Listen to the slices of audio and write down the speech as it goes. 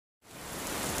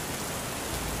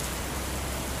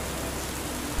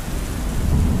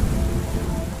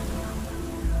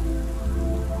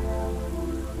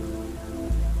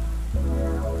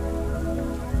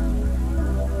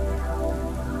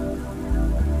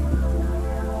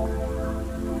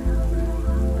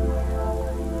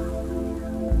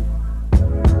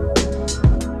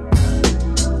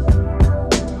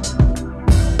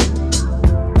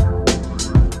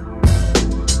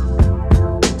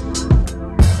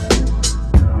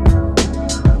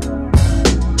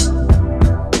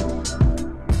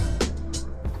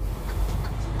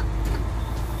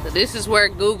But this is where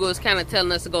Google is kind of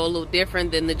telling us to go a little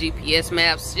different than the GPS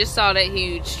maps. Just saw that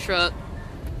huge truck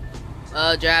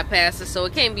drive past us, so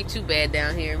it can't be too bad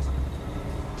down here.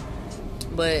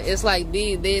 But it's like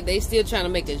they still trying to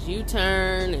make us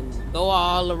U-turn and go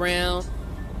all around.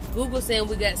 Google saying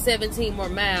we got 17 more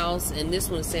miles, and this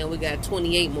one's saying we got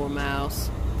 28 more miles.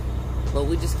 But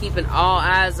we just keeping all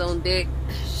eyes on deck,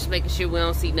 just making sure we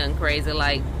don't see nothing crazy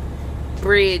like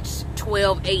bridge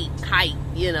 12.8 height,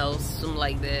 you know, something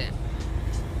like that.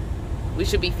 We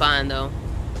should be fine though.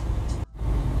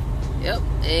 Yep,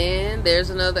 and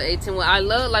there's another 18. I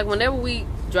love, like, whenever we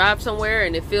drive somewhere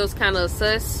and it feels kind of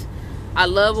sus, I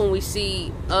love when we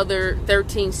see other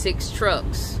 13.6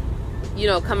 trucks, you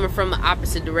know, coming from the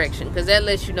opposite direction, because that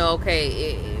lets you know,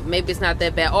 okay, maybe it's not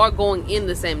that bad, or going in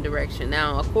the same direction.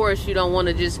 Now, of course, you don't want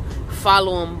to just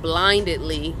follow them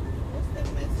blindly,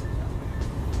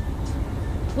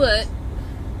 but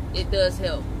it does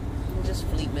help. Just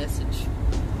fleet message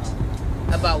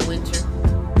about winter.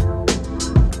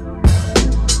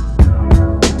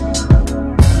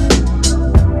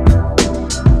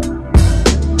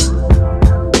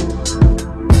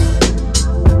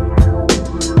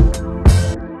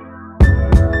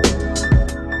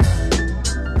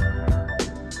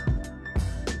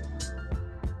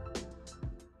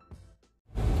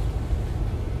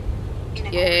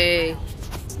 Yay.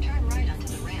 Turn right onto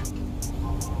the ramp.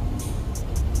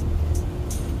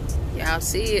 Y'all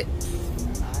see it.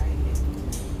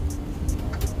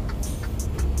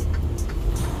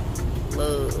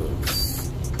 Bugs.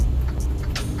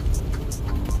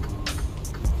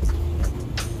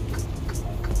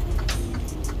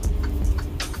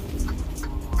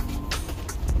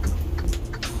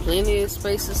 Plenty of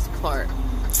spaces to park.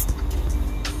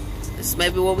 This may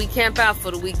be where we camp out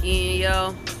for the weekend,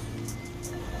 y'all.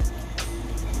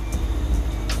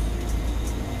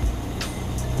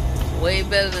 Way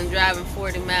better than driving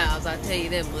 40 miles, I'll tell you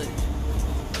that much.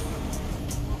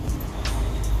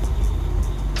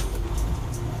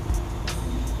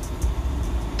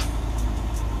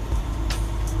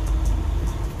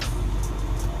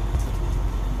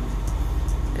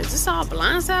 Is this all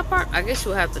blindside park? I guess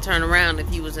you'll have to turn around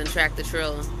if you was in tractor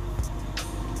trailer.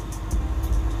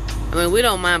 I mean, we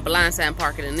don't mind blindside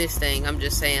parking in this thing. I'm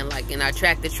just saying, like, in our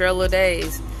tractor trailer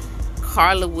days,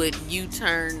 Carla would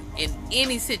U-turn in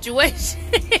any situation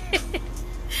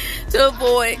to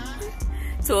avoid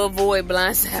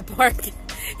blindside parking.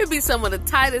 It'd be some of the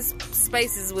tightest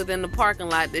spaces within the parking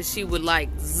lot that she would like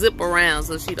zip around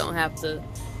so she don't have to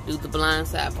do the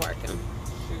blindside parking.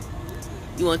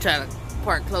 You want to try to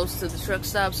park close to the truck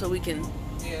stop so we can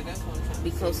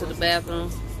be close to the bathroom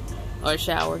or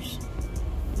showers?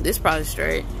 This probably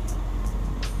straight.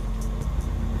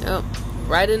 Yep,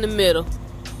 right in the middle.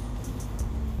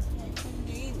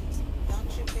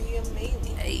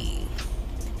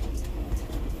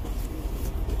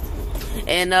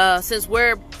 And since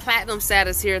we're platinum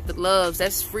status here at the Loves,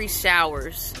 that's free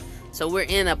showers. So we're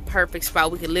in a perfect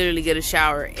spot. We can literally get a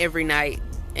shower every night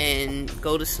and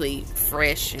go to sleep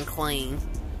fresh and clean.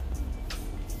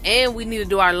 And we need to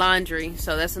do our laundry,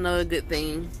 so that's another good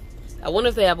thing. I wonder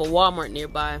if they have a Walmart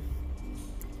nearby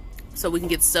so we can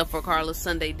get stuff for Carla's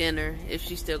Sunday dinner if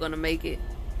she's still gonna make it.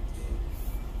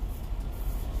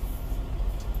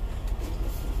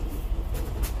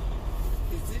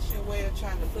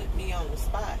 Trying to put me on the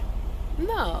spot.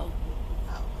 No.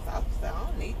 I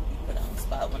don't need to be put on the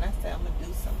spot. When I say I'm gonna do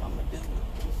something, I'm gonna do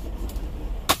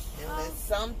it. Unless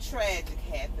some tragic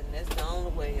happen, that's the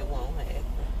only way it won't happen.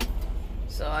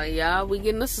 So y'all, we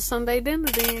getting us a Sunday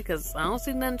dinner then, because I don't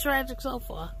see nothing tragic so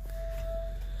far.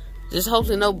 Just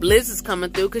hoping no blizzards coming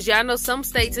through, because y'all know some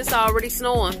states it's already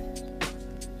snowing.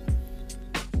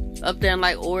 Up there in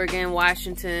like Oregon,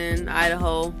 Washington,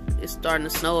 Idaho. It's starting to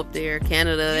snow up there.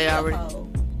 Canada, they already.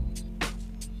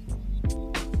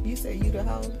 You said you the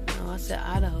hoe? No, I said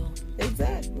Idaho.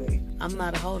 Exactly. I'm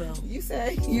not a hoe though. You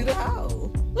said you the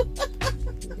hoe.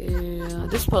 Yeah,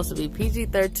 this is supposed to be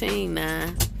PG-13 now.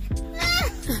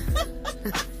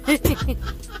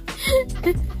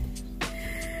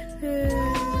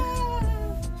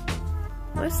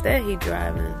 What's that he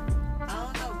driving?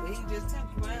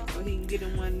 He can get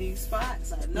in one of these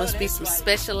spots. Must be some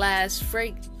specialized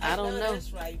freight. I don't know.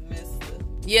 That's right, mister.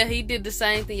 Yeah, he did the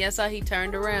same thing. That's how he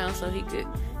turned around so he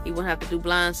wouldn't have to do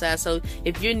blindside. So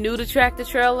if you're new to tractor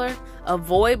trailer,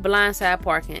 avoid blindside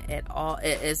parking at all,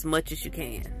 as much as you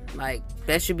can. Like,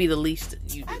 that should be the least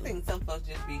you do. I think some folks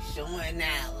just be showing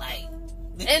out, like.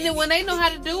 And then when they know how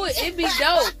to do it, it be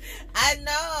dope. I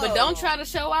know. But don't try to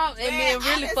show out and then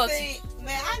really fuck you.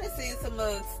 Man, I done seen some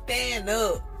stand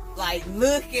up like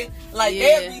looking, like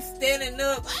they'll be standing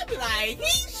up. I be like,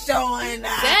 he's showing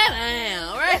up. Sit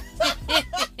down, right?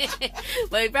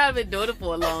 But he probably been doing it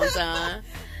for a long time.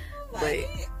 Like, But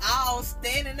he all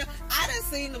standing up. I done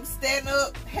seen them stand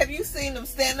up. Have you seen them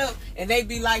stand up and they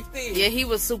be like this? yeah, he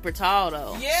was super tall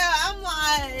though. Yeah, I'm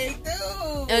like,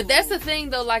 dude. That's the thing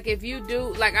though, like if you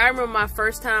do, like I remember my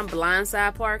first time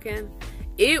blindside parking,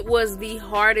 it was the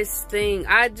hardest thing.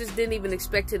 I just didn't even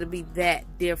expect it to be that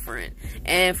different.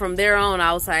 And from there on,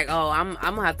 I was like, oh, I'm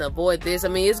gonna have to avoid this. I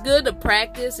mean, it's good to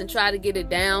practice and try to get it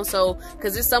down. So,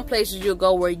 because there's some places you'll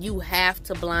go where you have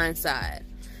to blindside.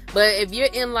 But if you're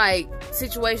in like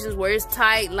situations where it's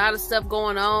tight, a lot of stuff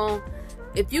going on,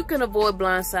 if you can avoid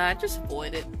blindside, just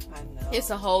avoid it. I know. It's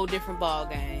a whole different ball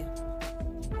game.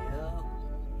 Yeah.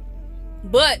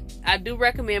 But I do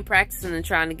recommend practicing and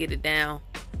trying to get it down.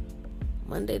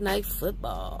 Monday Night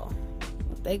Football.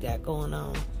 What they got going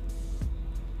on?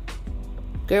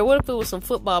 Girl, what if it was some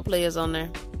football players on there?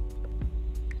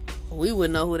 We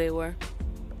wouldn't know who they were.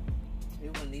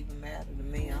 It wouldn't even matter to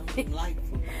me. I don't like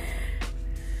football.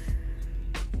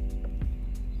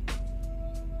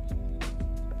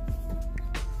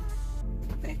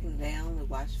 Backing down to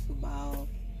watch football.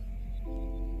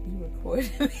 You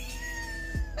recording me?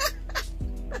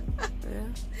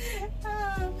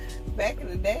 Back in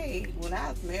the day, when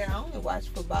I was married, I only watched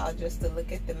football just to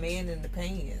look at the men in the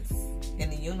pants, in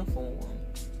the uniform.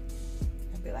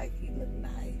 I'd be like, he look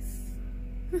nice.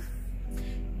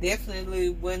 Definitely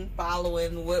wasn't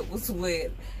following what was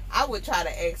what. I would try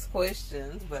to ask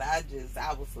questions, but I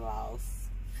was lost.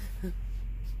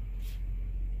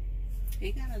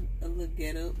 He got a little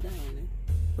get up, don't he?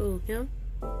 Who, him?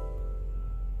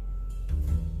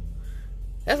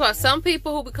 That's why some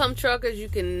people who become truckers, you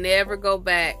can never go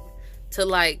back to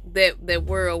like that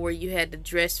world where you had to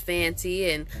dress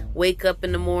fancy and wake up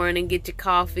in the morning, get your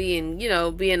coffee, and, you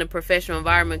know, be in a professional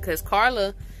environment. Because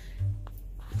Carla,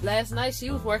 last night she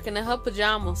was working in her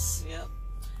pajamas. Yep.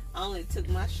 I only took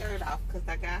my shirt off because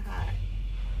I got hot.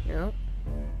 Yep.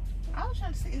 I was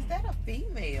trying to see, is that a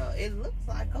female? It looks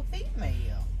like a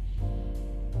female.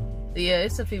 Yeah,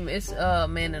 it's a female. It's a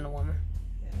man and a woman.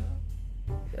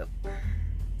 Yeah. Yep.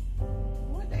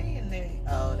 What they in there?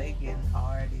 Oh, they getting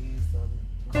Hardee's or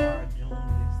Carl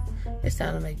Juniors. It's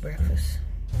time to make breakfast.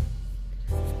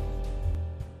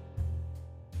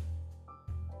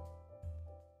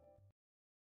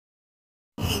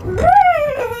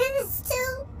 It's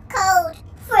too cold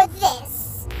for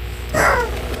this.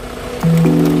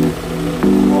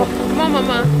 Come on,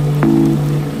 Mama.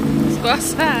 Let's go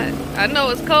outside. I know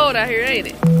it's cold out here, ain't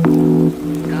it?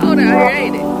 Cold out here,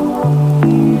 ain't it?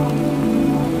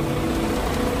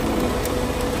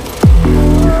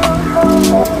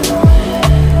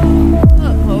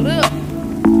 Oh, hold up.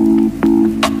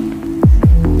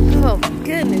 Oh my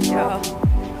goodness, y'all.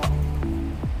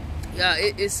 Yeah,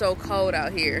 it is so cold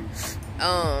out here.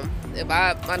 If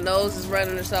my nose is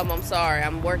running or something, I'm sorry.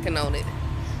 I'm working on it.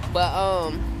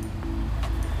 But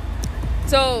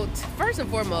so first and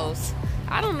foremost,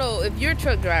 I don't know if you're a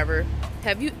truck driver.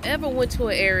 Have you ever went to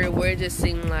an area where it just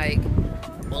seemed like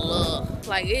blah?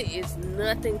 Like it is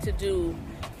nothing to do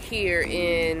here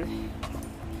in,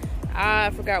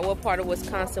 I forgot what part of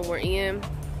Wisconsin we're in.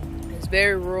 It's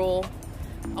very rural.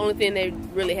 Only thing they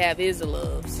really have is the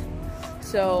Loves.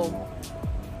 So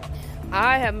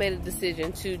I have made a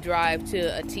decision to drive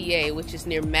to a TA, which is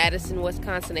near Madison,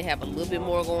 Wisconsin. They have a little bit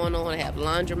more going on. They have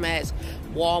laundromats,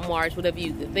 Walmarts, whatever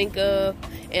you can think of.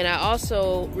 And I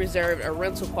also reserved a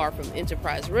rental car from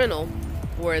Enterprise Rental,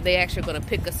 where they actually are going to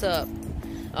pick us up.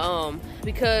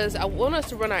 Because I want us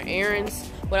to run our errands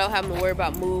without having to worry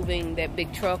about moving that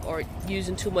big truck or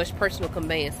using too much personal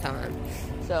conveyance time.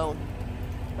 So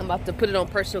I'm about to put it on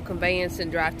personal conveyance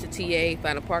and drive to TA,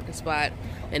 find a parking spot,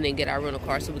 and then get our rental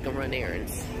car so we can run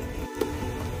errands.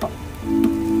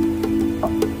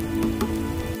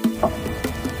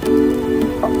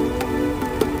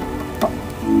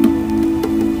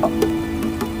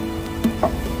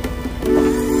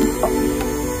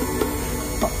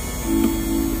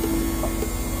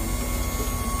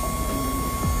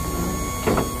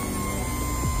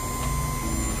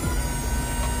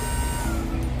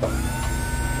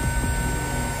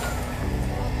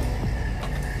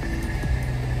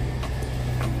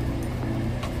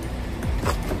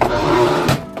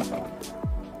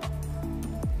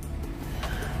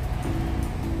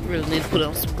 Really need to put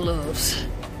on some gloves.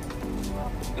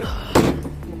 I'm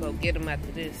gonna go get them after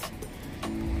this.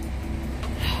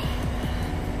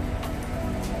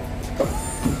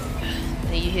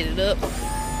 Then you hit it up.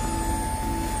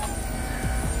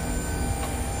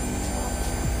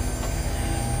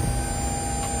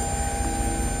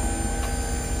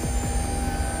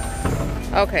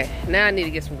 Okay, now I need to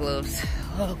get some gloves.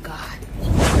 Oh God.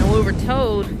 And we were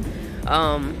told,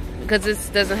 because this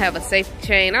doesn't have a safety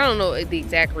chain, I don't know the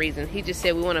exact reason. He just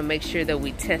said we want to make sure that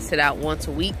we test it out once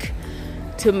a week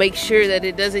to make sure that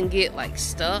it doesn't get like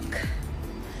stuck.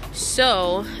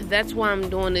 So that's why I'm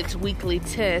doing its weekly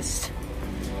test.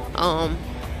 You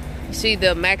see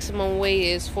the maximum weight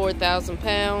is 4,000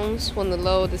 pounds when the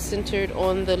load is centered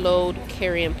on the load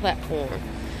carrying platform.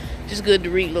 Just good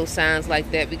to read little signs like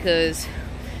that, because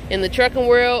in the trucking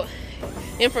world,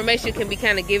 information can be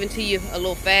kind of given to you a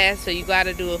little fast, so you got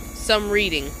to do some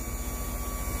reading.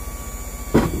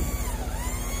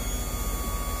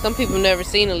 Some people never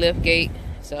seen a lift gate,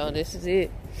 so this is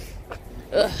it.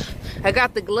 I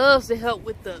got the gloves to help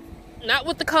with the, not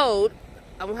with the cold.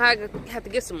 I'm gonna have to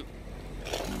get some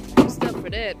stuff for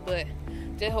that, but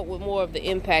to help with more of the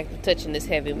impact of touching this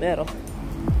heavy metal.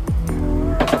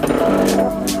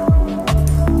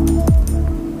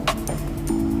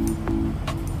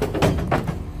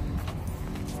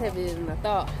 It's heavier than I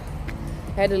thought.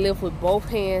 I had to lift with both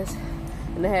hands,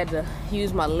 and I had to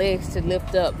use my legs to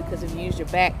lift up, because if you use your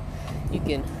back, you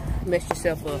can mess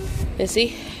yourself up. And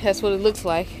see, that's what it looks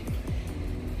like.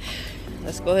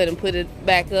 Let's go ahead and put it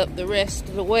back up the rest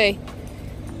of the way.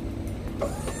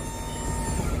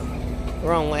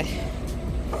 Wrong way.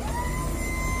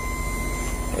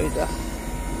 There we go.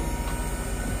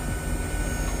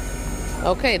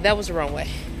 Okay, that was the wrong way.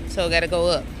 So I gotta go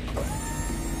up.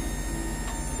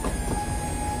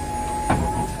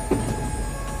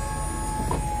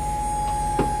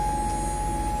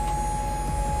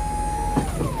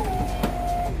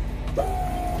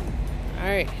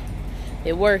 Alright.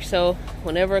 It works. So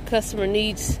whenever a customer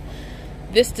needs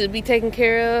this to be taken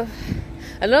care of.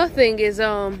 Another thing is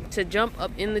to jump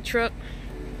up in the truck,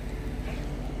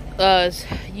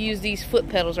 use these foot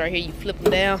pedals right here. You flip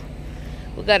them down.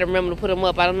 We got to remember to put them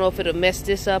up. I don't know if it'll mess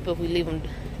this up if we leave them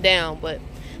down, but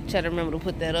try to remember to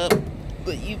put that up.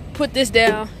 But you put this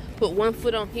down, put one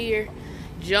foot on here,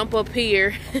 jump up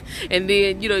here, and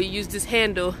then, you know, you use this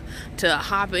handle to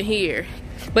hop in here.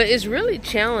 But it's really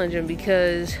challenging,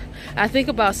 because I think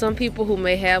about some people who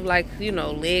may have, like, you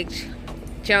know,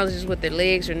 challenges with their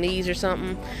legs or knees or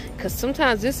something, because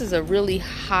sometimes this is a really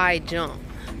high jump.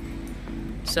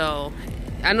 So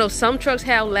I know some trucks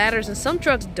have ladders and some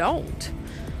trucks don't.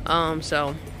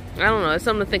 So I don't know, it's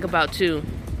something to think about too.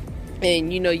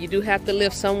 And you know, you do have to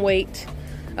lift some weight.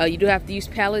 You do have to use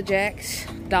pallet jacks,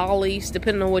 dollies,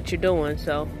 depending on what you're doing.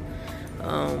 So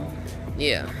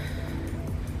yeah,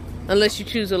 unless you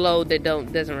choose a load that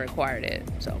doesn't require that.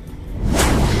 So,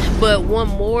 but one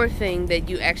more thing that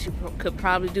you actually could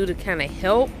probably do to kind of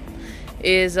help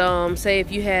is, say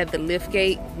if you had the lift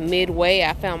gate midway.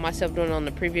 I found myself doing it on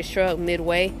the previous truck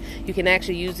midway. You can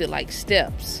actually use it like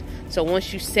steps. So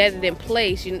once you set it in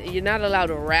place, you're not allowed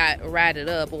to ride it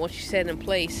up, but once you set it in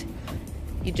place,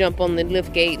 you jump on the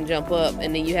lift gate and jump up,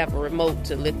 and then you have a remote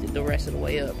to lift it the rest of the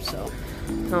way up. So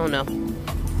I don't know.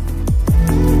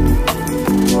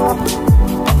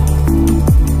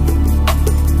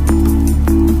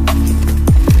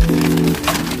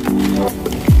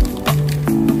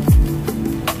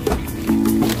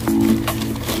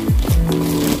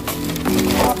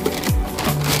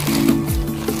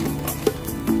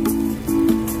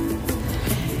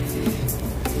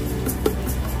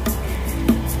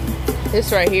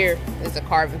 This right here is a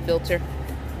carbon filter.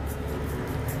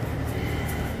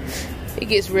 It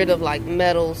gets rid of like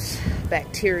metals,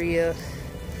 bacteria,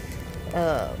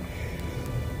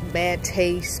 bad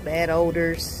taste, bad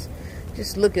odors.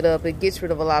 Just look it up. It gets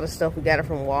rid of a lot of stuff. We got it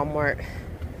from Walmart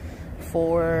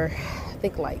for, I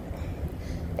think, like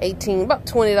about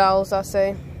 $20, I'll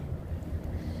say.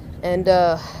 And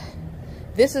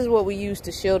this is what we use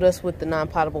to shield us with the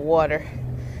non-potable water.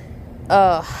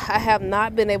 I have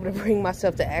not been able to bring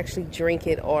myself to actually drink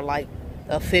it or like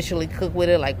officially cook with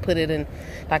it, like put it in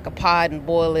like a pot and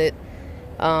boil it.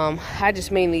 I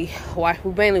just mainly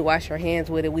wash our hands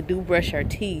with it. We do brush our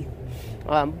teeth,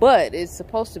 but it's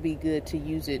supposed to be good to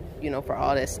use it, you know, for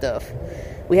all that stuff.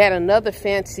 We had another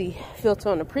fancy filter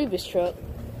on the previous truck,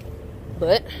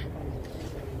 but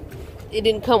it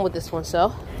didn't come with this one.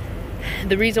 So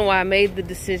the reason why I made the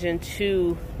decision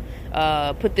to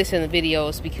put this in the video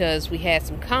is because we had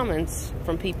some comments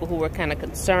from people who were kind of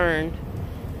concerned,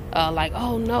 like,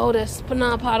 oh no, that's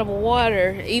non-potable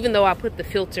water, even though I put the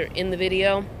filter in the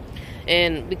video.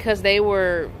 And because they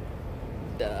were,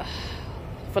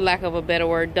 for lack of a better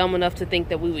word, dumb enough to think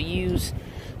that we would use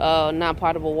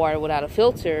non-potable water without a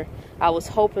filter, I was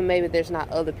hoping maybe there's not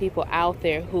other people out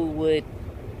there who would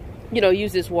you know,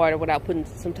 use this water without putting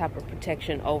some type of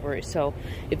protection over it. So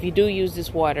if you do use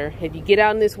this water, if you get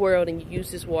out in this world and you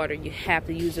use this water, you have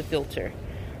to use a filter.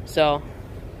 So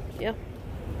yeah.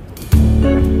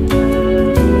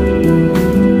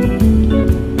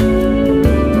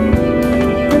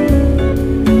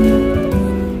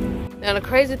 Now the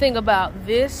crazy thing about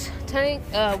this tank,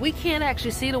 we can't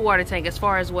actually see the water tank. As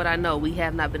far as what I know, we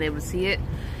have not been able to see it.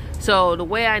 So the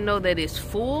way I know that it's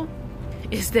full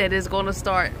is that it's going to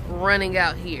start running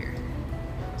out here.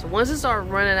 So once it starts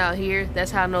running out here,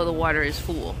 that's how I know the water is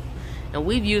full. And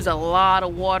we've used a lot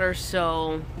of water,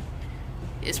 so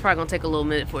it's probably going to take a little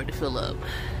minute for it to fill up.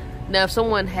 Now if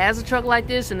someone has a truck like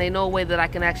this and they know a way that I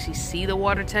can actually see the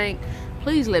water tank,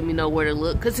 please let me know where to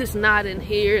look, because it's not in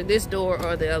here, this door,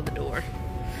 or the other door.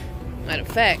 Matter of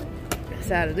fact,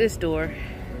 it's out of this door.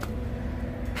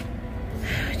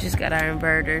 We just got our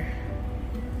inverter.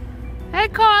 Hey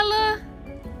Carla!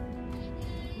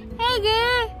 Hey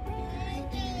girl!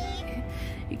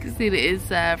 You can see the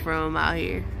inside from out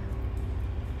here.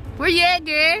 Where you at,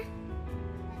 girl?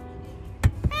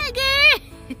 Hey girl!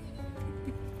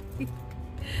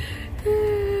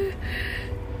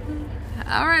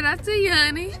 Alright, I see you,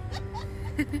 honey.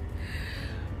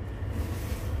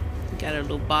 Got a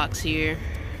little box here.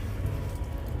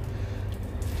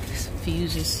 Some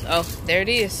fuses. Oh, there it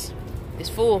is. It's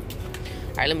full.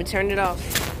 Alright, let me turn it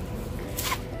off.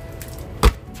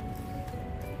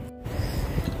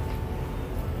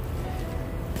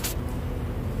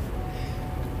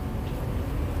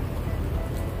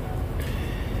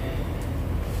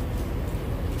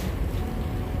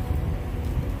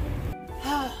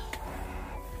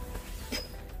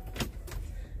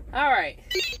 Alright,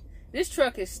 this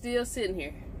truck is still sitting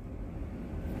here.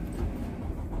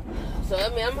 So I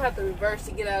mean, I'm gonna have to reverse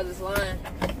to get out of this line.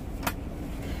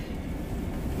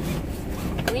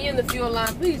 When you're in the fuel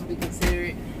line, please be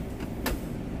considerate.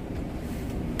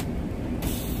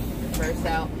 Reverse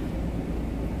out.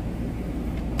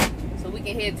 So we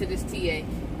can head to this TA.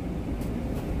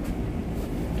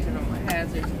 Turn on my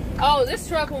hazards. Oh, this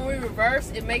truck, when we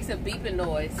reverse, it makes a beeping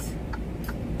noise.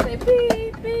 Say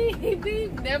beep, beep,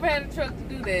 beep. Never had a truck to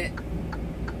do that.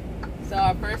 So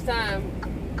our first time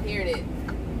hearing it.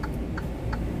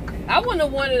 I wouldn't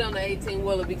have wanted on the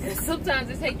 18-wheeler because sometimes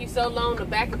it takes you so long to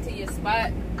back into your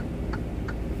spot.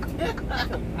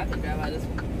 I could drive out this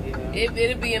one. Yeah.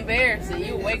 It'd be embarrassing.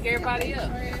 You would wake everybody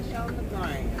up.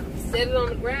 Set it on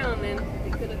the ground and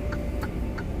they could have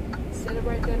set it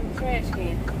right there in the trash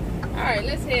can. Alright,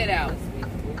 let's head out.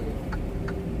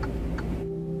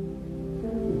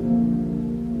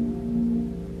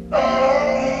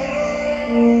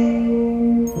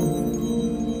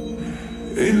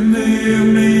 In the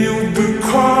evening you'll be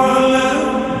calling.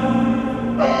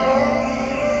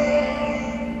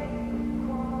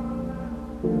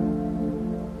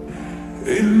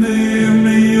 In the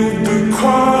evening you'll be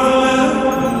calling.